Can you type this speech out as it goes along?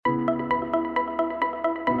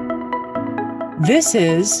This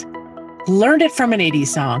is Learned It from an 80s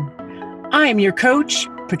Song. I'm your coach,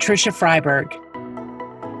 Patricia Freiberg.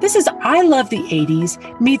 This is I Love the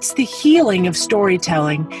 80s meets the healing of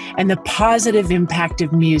storytelling and the positive impact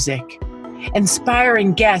of music.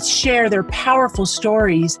 Inspiring guests share their powerful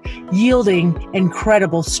stories, yielding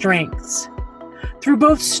incredible strengths. Through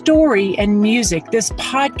both story and music, this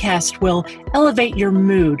podcast will elevate your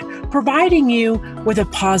mood, providing you with a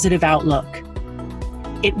positive outlook.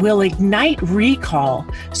 It will ignite recall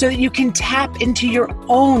so that you can tap into your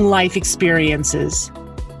own life experiences.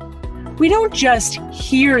 We don't just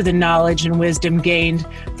hear the knowledge and wisdom gained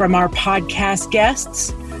from our podcast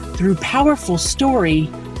guests. Through powerful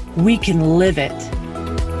story, we can live it.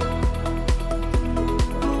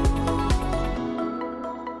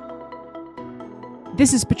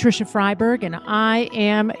 This is Patricia Freiberg, and I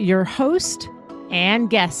am your host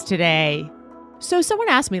and guest today. So someone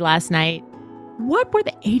asked me last night, what were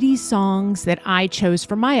the 80s songs that I chose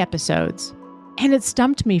for my episodes? And it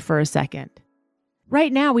stumped me for a second.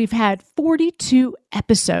 Right now, we've had 42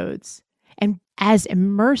 episodes, and as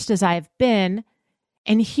immersed as I've been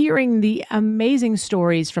and hearing the amazing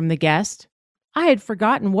stories from the guest, I had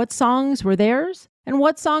forgotten what songs were theirs and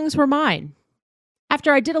what songs were mine.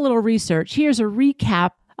 After I did a little research, here's a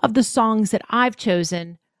recap of the songs that I've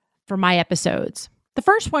chosen for my episodes. The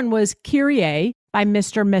first one was Kyrie by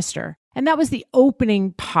Mr. Mister, and that was the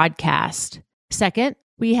opening podcast. Second,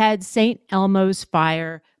 we had St. Elmo's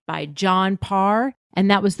Fire by John Parr,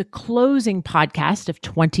 and that was the closing podcast of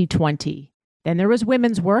 2020. Then there was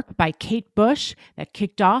Women's Work by Kate Bush that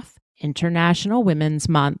kicked off International Women's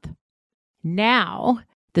Month. Now,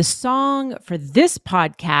 the song for this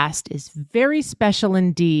podcast is very special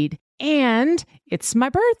indeed, and it's my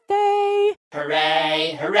birthday.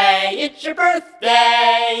 Hooray, hooray, it's your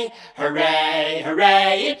birthday. Hooray,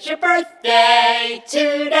 hooray, it's your birthday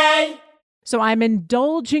today. So I'm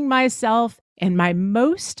indulging myself in my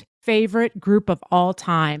most favorite group of all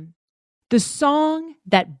time. The song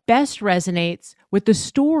that best resonates with the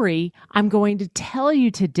story I'm going to tell you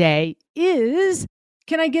today is,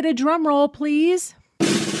 can I get a drum roll, please?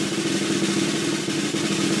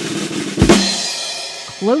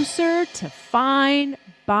 Closer to Fine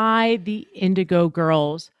by the Indigo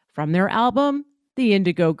Girls from their album, The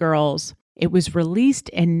Indigo Girls. It was released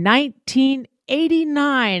in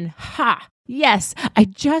 1989. Ha! Yes, I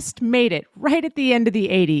just made it right at the end of the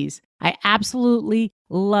 80s. I absolutely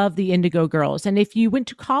love the Indigo Girls. And if you went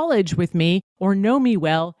to college with me or know me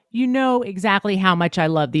well, you know exactly how much I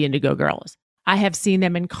love the Indigo Girls. I have seen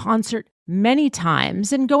them in concert many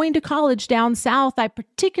times, and going to college down south, I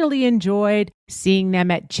particularly enjoyed seeing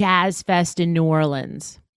them at Jazz Fest in New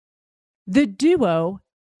Orleans. The duo,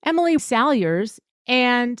 Emily Saliers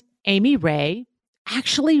and Amy Ray,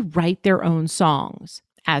 actually write their own songs,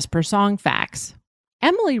 as per Songfacts.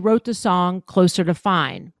 Emily wrote the song Closer to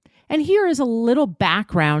Fine, and here is a little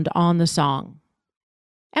background on the song.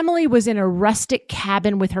 Emily was in a rustic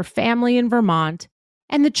cabin with her family in Vermont,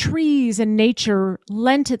 and the trees and nature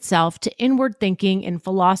lent itself to inward thinking and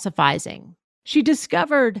philosophizing. She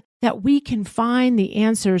discovered that we can find the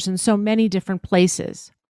answers in so many different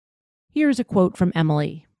places. Here's a quote from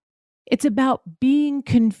Emily. It's about being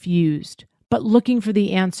confused, but looking for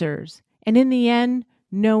the answers, and in the end,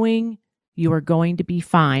 knowing you are going to be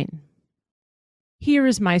fine. Here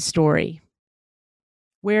is my story,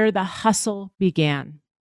 where the hustle began.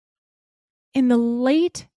 In the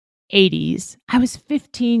late 80s, I was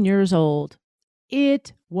 15 years old.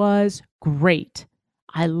 It was great.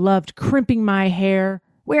 I loved crimping my hair,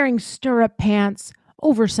 wearing stirrup pants,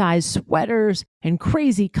 oversized sweaters, and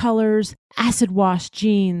crazy colors, acid wash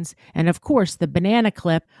jeans, and of course the banana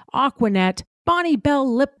clip, Aquanet, Bonnie Bell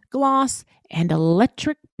lip gloss, and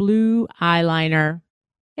electric blue eyeliner.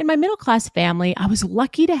 In my middle-class family, I was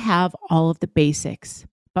lucky to have all of the basics.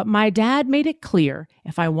 But my dad made it clear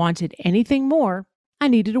if I wanted anything more, I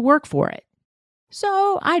needed to work for it.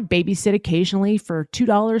 So I'd babysit occasionally for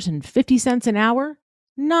 $2.50 an hour,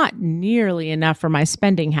 not nearly enough for my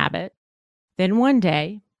spending habit. Then one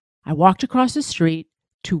day, I walked across the street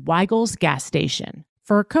to Weigel's gas station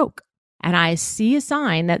for a Coke, and I see a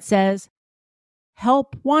sign that says,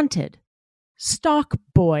 Help Wanted, Stock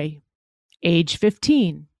Boy, age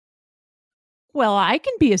 15. Well, I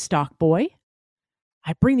can be a stock boy.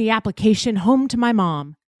 I bring the application home to my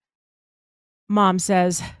mom. Mom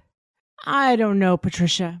says, I don't know,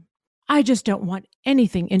 Patricia. I just don't want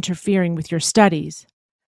anything interfering with your studies.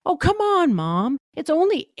 Oh, come on, Mom. It's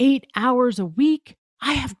only 8 hours a week.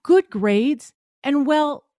 I have good grades. And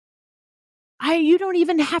well, you don't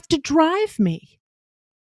even have to drive me.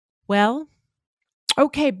 Well,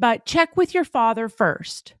 okay, but check with your father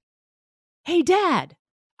first. Hey, Dad,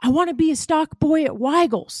 I want to be a stock boy at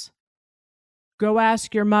Weigel's. Go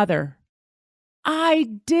ask your mother. I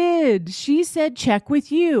did. She said check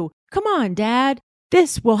with you. Come on, Dad.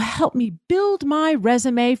 This will help me build my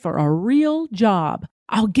resume for a real job.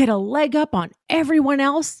 I'll get a leg up on everyone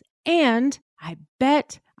else, and I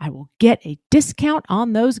bet I will get a discount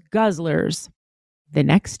on those guzzlers. The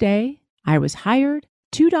next day, I was hired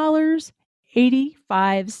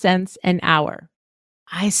 $2.85 an hour.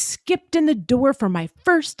 I skipped in the door for my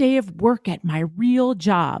first day of work at my real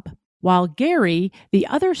job, while Gary, the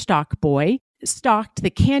other stock boy, stocked the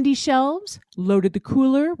candy shelves, loaded the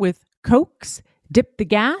cooler with Cokes, dipped the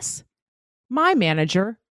gas. My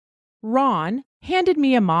manager, Ron, handed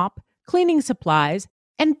me a mop, cleaning supplies,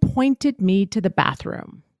 and pointed me to the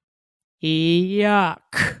bathroom.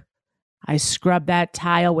 Yuck. I scrubbed that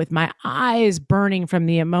tile with my eyes burning from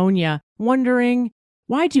the ammonia, wondering,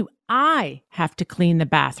 why do I have to clean the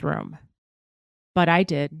bathroom? But I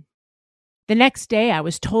did. The next day, I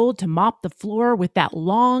was told to mop the floor with that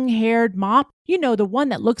long-haired mop, the one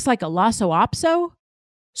that looks like a lasso opso.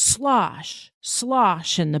 Slosh,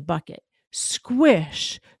 slosh in the bucket.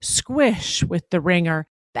 Squish, squish with the wringer.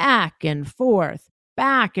 Back and forth,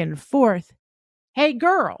 back and forth. Hey,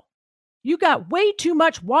 girl, you got way too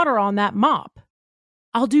much water on that mop.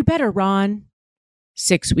 I'll do better, Ron.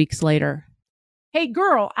 6 weeks later. Hey,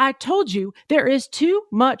 girl, I told you there is too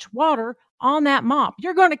much water on that mop.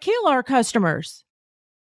 You're going to kill our customers.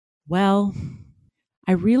 Well,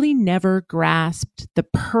 I really never grasped the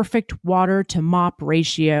perfect water to mop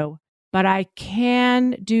ratio, but I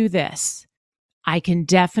can do this. I can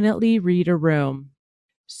definitely read a room.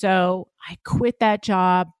 So I quit that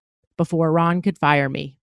job before Ron could fire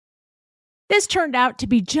me. This turned out to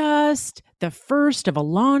be just the first of a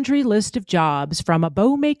laundry list of jobs, from a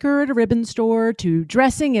bow maker at a ribbon store to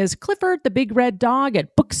dressing as Clifford the Big Red Dog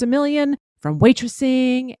at Books A Million, from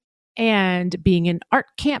waitressing and being an art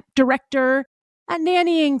camp director, and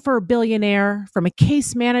nannying for a billionaire, from a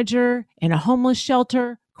case manager in a homeless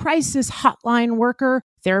shelter, crisis hotline worker,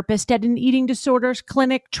 therapist at an eating disorders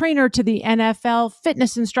clinic, trainer to the NFL,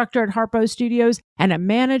 fitness instructor at Harpo Studios, and a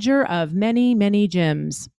manager of many, many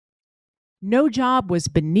gyms. No job was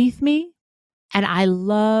beneath me, and I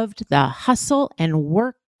loved the hustle and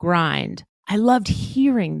work grind. I loved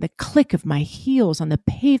hearing the click of my heels on the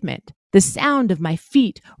pavement, the sound of my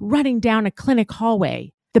feet running down a clinic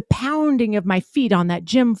hallway, the pounding of my feet on that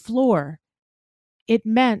gym floor. It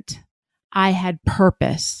meant I had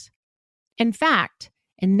purpose. In fact,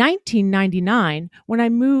 in 1999, when I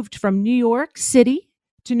moved from New York City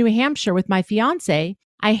to New Hampshire with my fiance,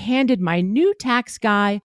 I handed my new tax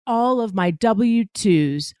guy all of my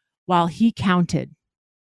W-2s while he counted.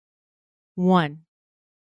 1,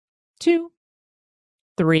 2,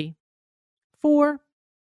 3, 4,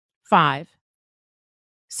 5,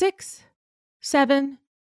 6, 7,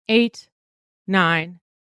 8, 9,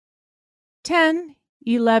 10,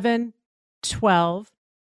 11, 12,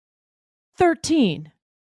 13.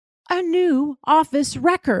 A new office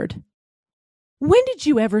record. When did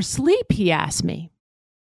you ever sleep? He asked me.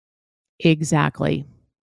 Exactly.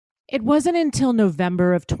 It wasn't until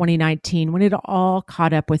November of 2019 when it all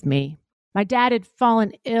caught up with me. My dad had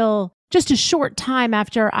fallen ill just a short time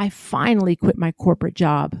after I finally quit my corporate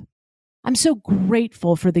job. I'm so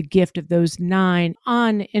grateful for the gift of those 9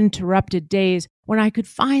 uninterrupted days when I could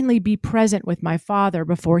finally be present with my father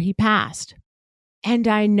before he passed. And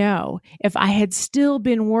I know if I had still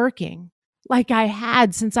been working, like I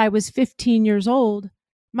had since I was 15 years old,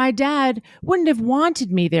 my dad wouldn't have wanted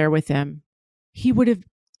me there with him. He would have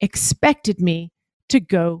expected me to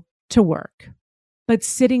go to work. But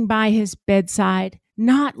sitting by his bedside,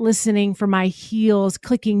 not listening for my heels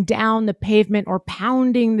clicking down the pavement or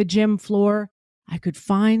pounding the gym floor, I could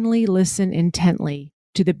finally listen intently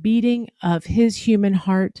to the beating of his human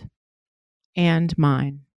heart and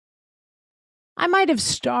mine. I might have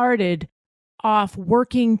started off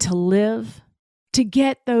working to live, to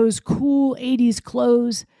get those cool 80s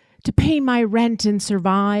clothes, to pay my rent and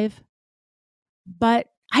survive. But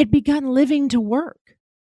I'd begun living to work,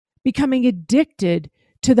 becoming addicted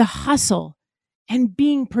to the hustle and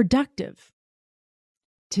being productive.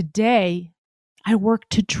 Today, I work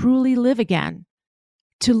to truly live again,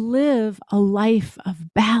 to live a life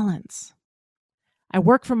of balance. I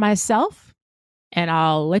work for myself, and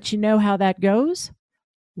I'll let you know how that goes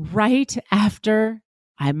right after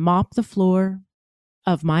I mop the floor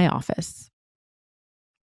of my office.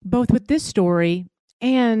 Both with this story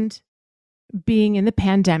and being in the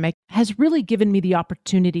pandemic has really given me the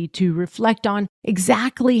opportunity to reflect on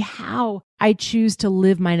exactly how I choose to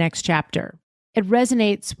live my next chapter. It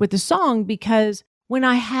resonates with the song because when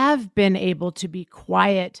I have been able to be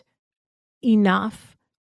quiet enough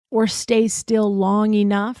or stay still long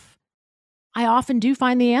enough, I often do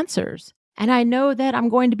find the answers, and I know that I'm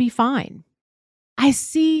going to be fine. I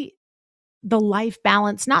see the life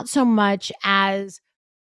balance not so much as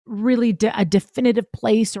really a definitive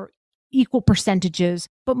place or equal percentages,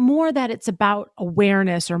 but more that it's about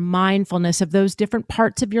awareness or mindfulness of those different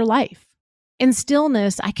parts of your life. In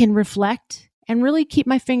stillness, I can reflect and really keep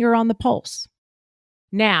my finger on the pulse.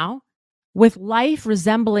 Now, with life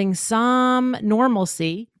resembling some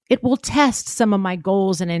normalcy, it will test some of my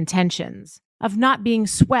goals and intentions of not being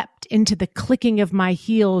swept into the clicking of my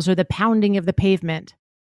heels or the pounding of the pavement.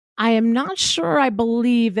 I am not sure I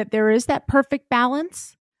believe that there is that perfect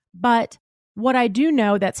balance, but what I do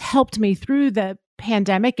know that's helped me through the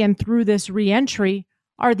pandemic and through this reentry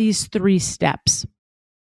are these 3 steps.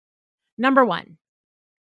 Number 1,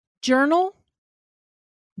 journal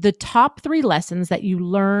the top 3 lessons that you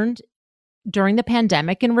learned during the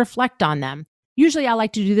pandemic and reflect on them. Usually I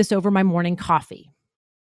like to do this over my morning coffee.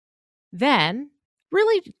 Then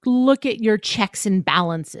really look at your checks and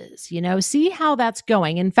balances, see how that's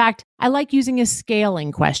going. In fact, I like using a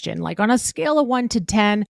scaling question, like on a scale of 1 to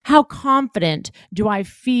 10, how confident do I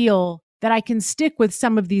feel that I can stick with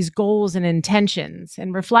some of these goals and intentions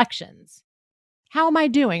and reflections? How am I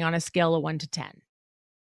doing on a scale of 1 to 10?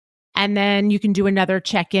 And then you can do another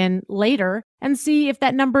check-in later and see if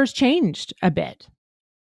that number's changed a bit.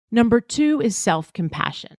 Number 2 is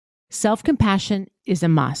self-compassion. Self-compassion is a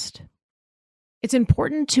must. It's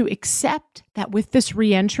important to accept that with this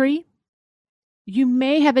reentry, you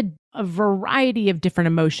may have a variety of different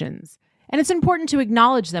emotions, and it's important to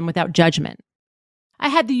acknowledge them without judgment. I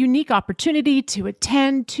had the unique opportunity to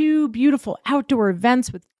attend 2 beautiful outdoor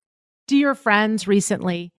events with dear friends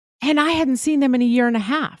recently, and I hadn't seen them in a year and a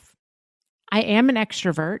half. I am an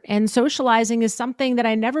extrovert, and socializing is something that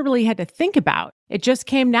I never really had to think about. It just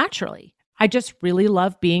came naturally. I just really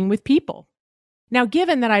love being with people. Now,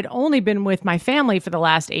 given that I'd only been with my family for the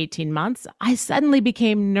last 18 months, I suddenly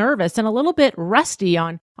became nervous and a little bit rusty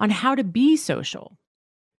on how to be social.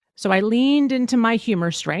 So I leaned into my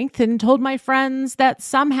humor strength and told my friends that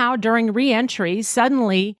somehow during reentry,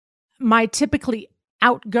 suddenly my typically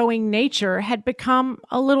outgoing nature had become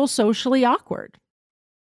a little socially awkward.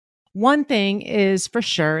 One thing is for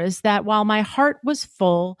sure is that while my heart was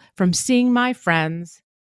full from seeing my friends,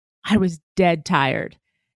 I was dead tired.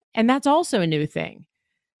 And that's also a new thing.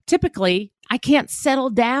 Typically, I can't settle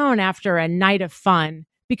down after a night of fun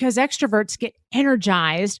because extroverts get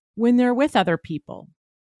energized when they're with other people.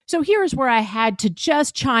 So here's where I had to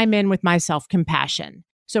just chime in with my self-compassion.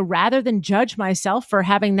 So rather than judge myself for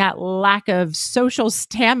having that lack of social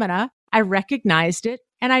stamina, I recognized it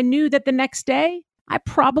and I knew that the next day I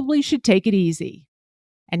probably should take it easy.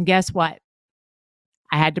 And guess what?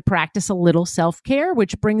 I had to practice a little self-care,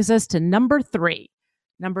 which brings us to number 3.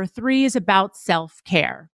 Number 3 is about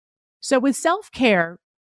self-care. So with self-care,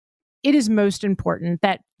 it is most important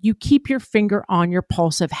that you keep your finger on your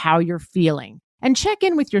pulse of how you're feeling and check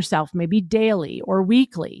in with yourself maybe daily or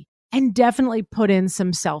weekly and definitely put in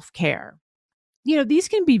some self-care. These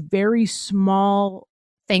can be very small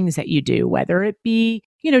things that you do, whether it be,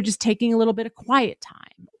 just taking a little bit of quiet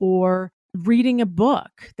time or reading a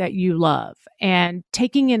book that you love and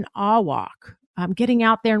taking an awe walk, getting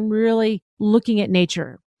out there and really looking at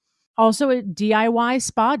nature. Also a DIY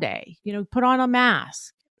spa day, put on a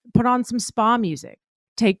mask, put on some spa music,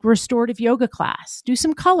 take restorative yoga class, do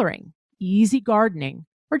some coloring, easy gardening,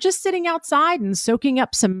 or just sitting outside and soaking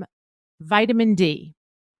up some vitamin D.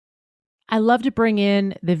 I love to bring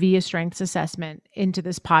in the VIA Strengths Assessment into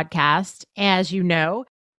this podcast, as you know,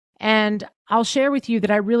 and I'll share with you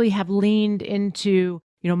that I really have leaned into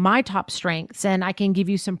my top strengths, and I can give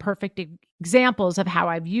you some perfect examples of how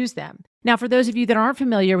I've used them. Now, for those of you that aren't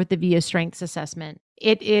familiar with the VIA Strengths Assessment,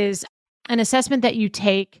 it is an assessment that you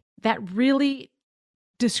take that really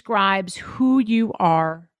describes who you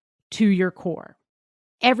are to your core.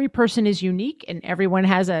 Every person is unique and everyone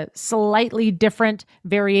has a slightly different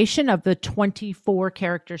variation of the 24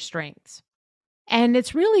 character strengths. And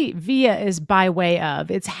it's really VIA is by way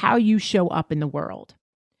of, it's how you show up in the world.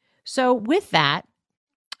 So with that,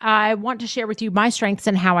 I want to share with you my strengths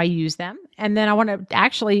and how I use them. And then I'm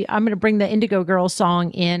going to bring the Indigo Girls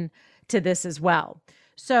song in to this as well.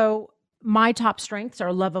 So my top strengths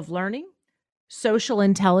are love of learning, social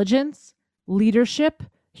intelligence, leadership,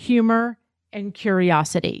 humor, and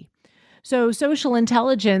curiosity. So social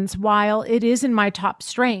intelligence, while it is in my top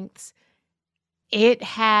strengths, it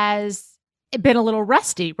has been a little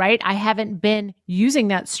rusty, right? I haven't been using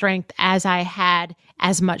that strength as I had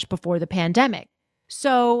as much before the pandemic.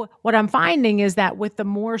 So what I'm finding is that with the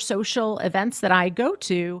more social events that I go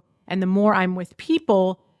to and the more I'm with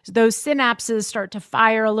people, those synapses start to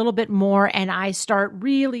fire a little bit more and I start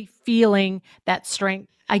really feeling that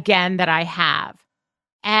strength again that I have.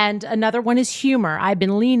 And another one is humor. I've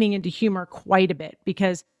been leaning into humor quite a bit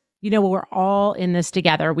because, we're all in this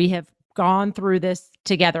together. We have gone through this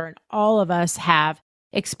together and all of us have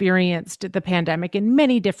experienced the pandemic in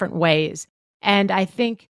many different ways. And I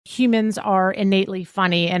think humans are innately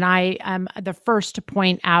funny. And I am the first to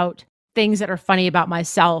point out things that are funny about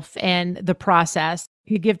myself and the process.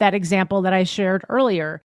 You give that example that I shared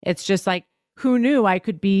earlier. It's just like, who knew I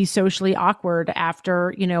could be socially awkward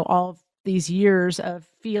after, all of these years of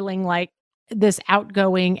feeling like this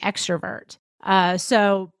outgoing extrovert.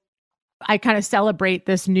 So I kind of celebrate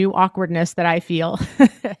this new awkwardness that I feel.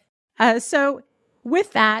 So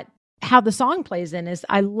with that, how the song plays in is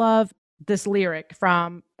I love this lyric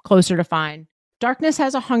from Closer to Fine. Darkness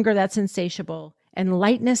has a hunger that's insatiable, and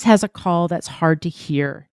lightness has a call that's hard to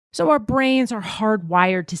hear. So our brains are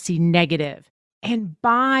hardwired to see negative. And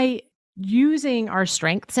by using our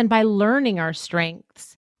strengths and by learning our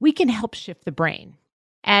strengths, we can help shift the brain.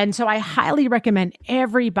 And so I highly recommend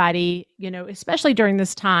everybody, especially during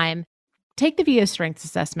this time, take the VIA strengths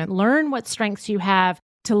assessment, learn what strengths you have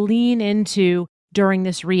to lean into during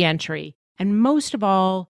this reentry. And most of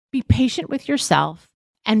all, be patient with yourself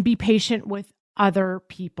and be patient with other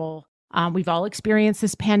people. We've all experienced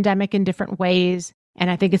this pandemic in different ways. And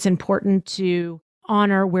I think it's important to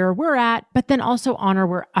honor where we're at, but then also honor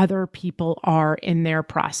where other people are in their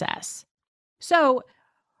process. So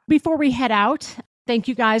before we head out, thank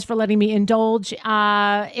you guys for letting me indulge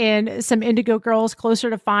in some Indigo Girls Closer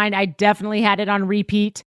to Fine. I definitely had it on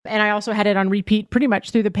repeat. And I also had it on repeat pretty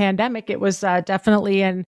much through the pandemic. It was definitely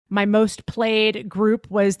in my most played group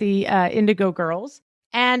was the Indigo Girls.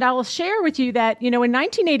 And I'll share with you that, in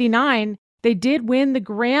 1989, they did win the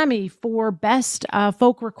Grammy for Best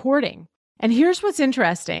Folk Recording. And here's what's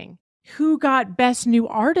interesting. Who got Best New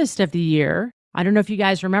Artist of the Year? I don't know if you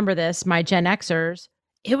guys remember this, my Gen Xers.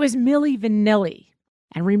 It was Milli Vanilli.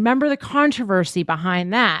 And remember the controversy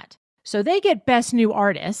behind that. So they get Best New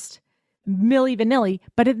Artist, Milli Vanilli,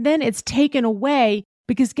 but then it's taken away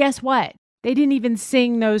because guess what? They didn't even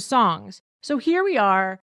sing those songs. So here we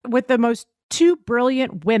are with the most two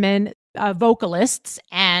brilliant women vocalists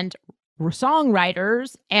and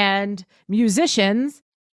songwriters and musicians,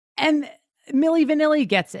 and Milli Vanilli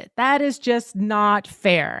gets it. That is just not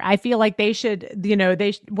fair. I feel like they should,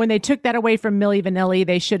 when they took that away from Milli Vanilli,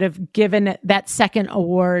 they should have given that second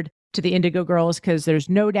award to the Indigo Girls because there's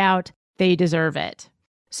no doubt they deserve it.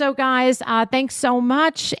 So guys, thanks so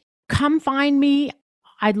much. Come find me.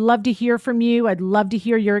 I'd love to hear from you. I'd love to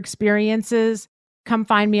hear your experiences. Come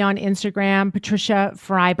find me on Instagram, Patricia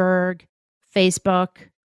Freiberg, Facebook,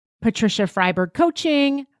 Patricia Freiberg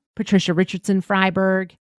Coaching, Patricia Richardson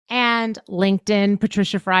Freiberg, and LinkedIn,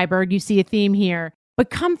 Patricia Freiberg. You see a theme here.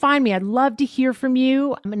 But come find me. I'd love to hear from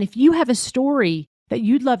you. And if you have a story that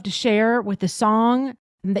you'd love to share with a song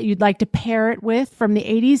that you'd like to pair it with from the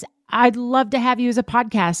 80s, I'd love to have you as a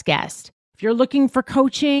podcast guest. If you're looking for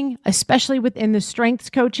coaching, especially within the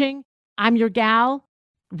strengths coaching, I'm your gal.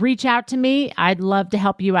 Reach out to me. I'd love to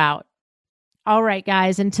help you out. All right,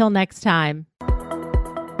 guys, until next time.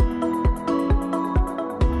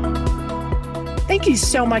 Thank you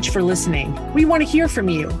so much for listening. We want to hear from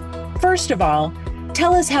you. First of all,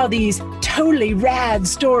 tell us how these totally rad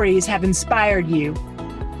stories have inspired you.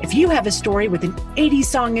 If you have a story with an 80s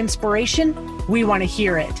song inspiration, we want to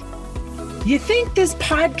hear it. You think this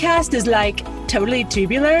podcast is like totally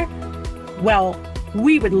tubular? Well,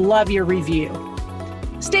 we would love your review.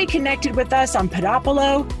 Stay connected with us on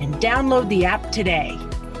Podopolo and download the app today.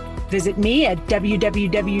 Visit me at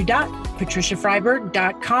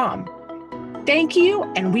www.patriciafreiberg.com. Thank you,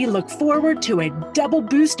 and we look forward to a double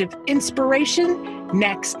boost of inspiration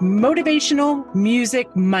next Motivational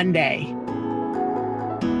Music Monday.